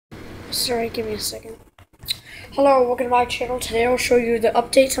Sorry, give me a second. Hello, welcome to my channel. Today I'll show you the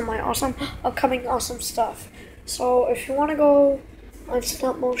updates on my upcoming awesome stuff. So if you want to go on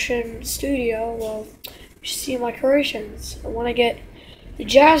Stop Motion Studio, well, you should see my creations. I want to get the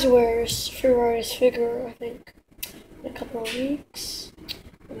Jazzwares Freewares figure, I think, in a couple of weeks.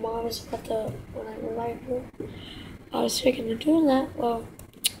 My mom is about to, when I remind her, I was thinking of doing that. Well,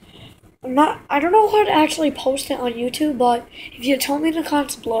 I don't know how to actually post it on YouTube, but if you tell me in the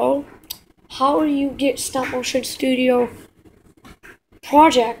comments below, how do you get Stop Motion Studio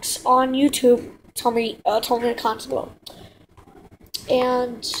projects on YouTube? Tell me in the comments below.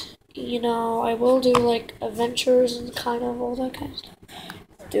 And, I will do, like, adventures and kind of all that kind of stuff.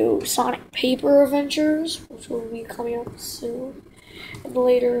 Do Sonic Paper Adventures, which will be coming out soon. And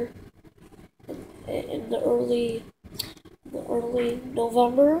later, in the early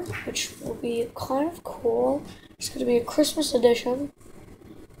November, which will be kind of cool. It's going to be a Christmas edition.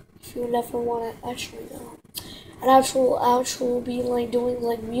 If you never want to actually know. And actual be like doing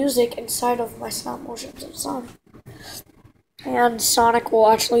like music inside of my Stop Motion son. And Sonic will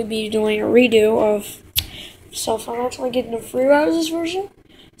actually be doing a redo of stuff. I'm actually getting the Freewares version,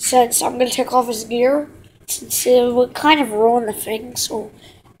 since I'm gonna take off his gear, since it would kind of ruin the thing. So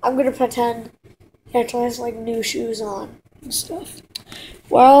I'm gonna pretend he actually has like new shoes on and stuff.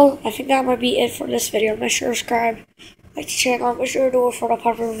 Well, I think that might be it for this video. Make sure to subscribe, like the channel, make sure to do it for the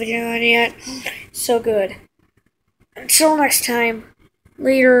popular video on yet. So good. Until next time,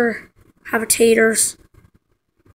 later, habitators.